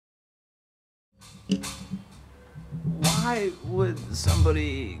Why would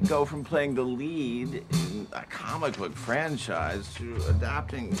somebody go from playing the lead in a comic book franchise to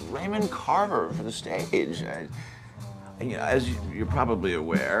adapting Raymond Carver for the stage? As you're probably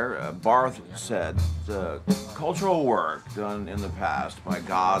aware, Barth said cultural work done in the past by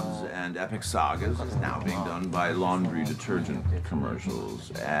gods and epic sagas is now being done by laundry detergent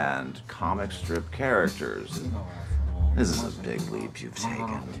commercials and comic strip characters. And this is a big leap you've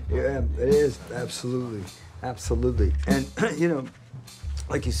taken. Yeah, it is, absolutely. Absolutely. And, you know,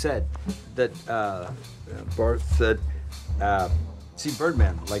 like you said, that Barth said, see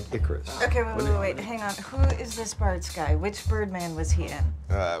Birdman like Icarus. Okay, wait, hang on. Who is this Barthes guy? Which Birdman was he in?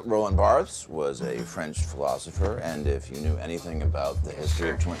 Roland Barthes was a French philosopher, and if you knew anything about the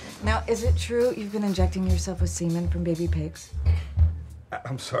history of twin... Now, is it true you've been injecting yourself with semen from baby pigs?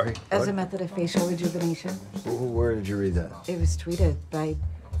 I'm sorry. As a method of facial rejuvenation? Where did you read that? It was tweeted by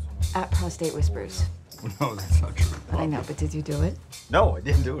 @Prostate Whispers. No, that's not true. I know, but did you do it? No, I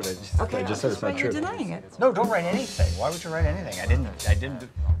didn't do it. I just said it's not You're true. denying it. No, don't write anything. Why would you write anything? I didn't do.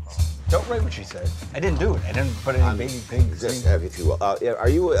 Don't write what she said. I didn't do it. I didn't put any baby pigs. Just if you will, are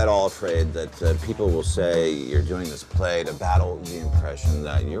you at all afraid that people will say you're doing this play to battle the impression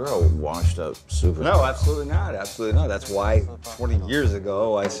that you're a washed-up superstar? No, absolutely not. Absolutely not. That's why 20 years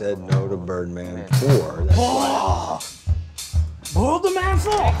ago I said no to Birdman 4. That's why. Birdman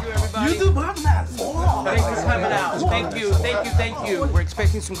 4! Thank you, everybody. You do Birdman 4! Thanks for coming out. Thank you. We're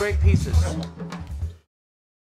expecting some great pieces.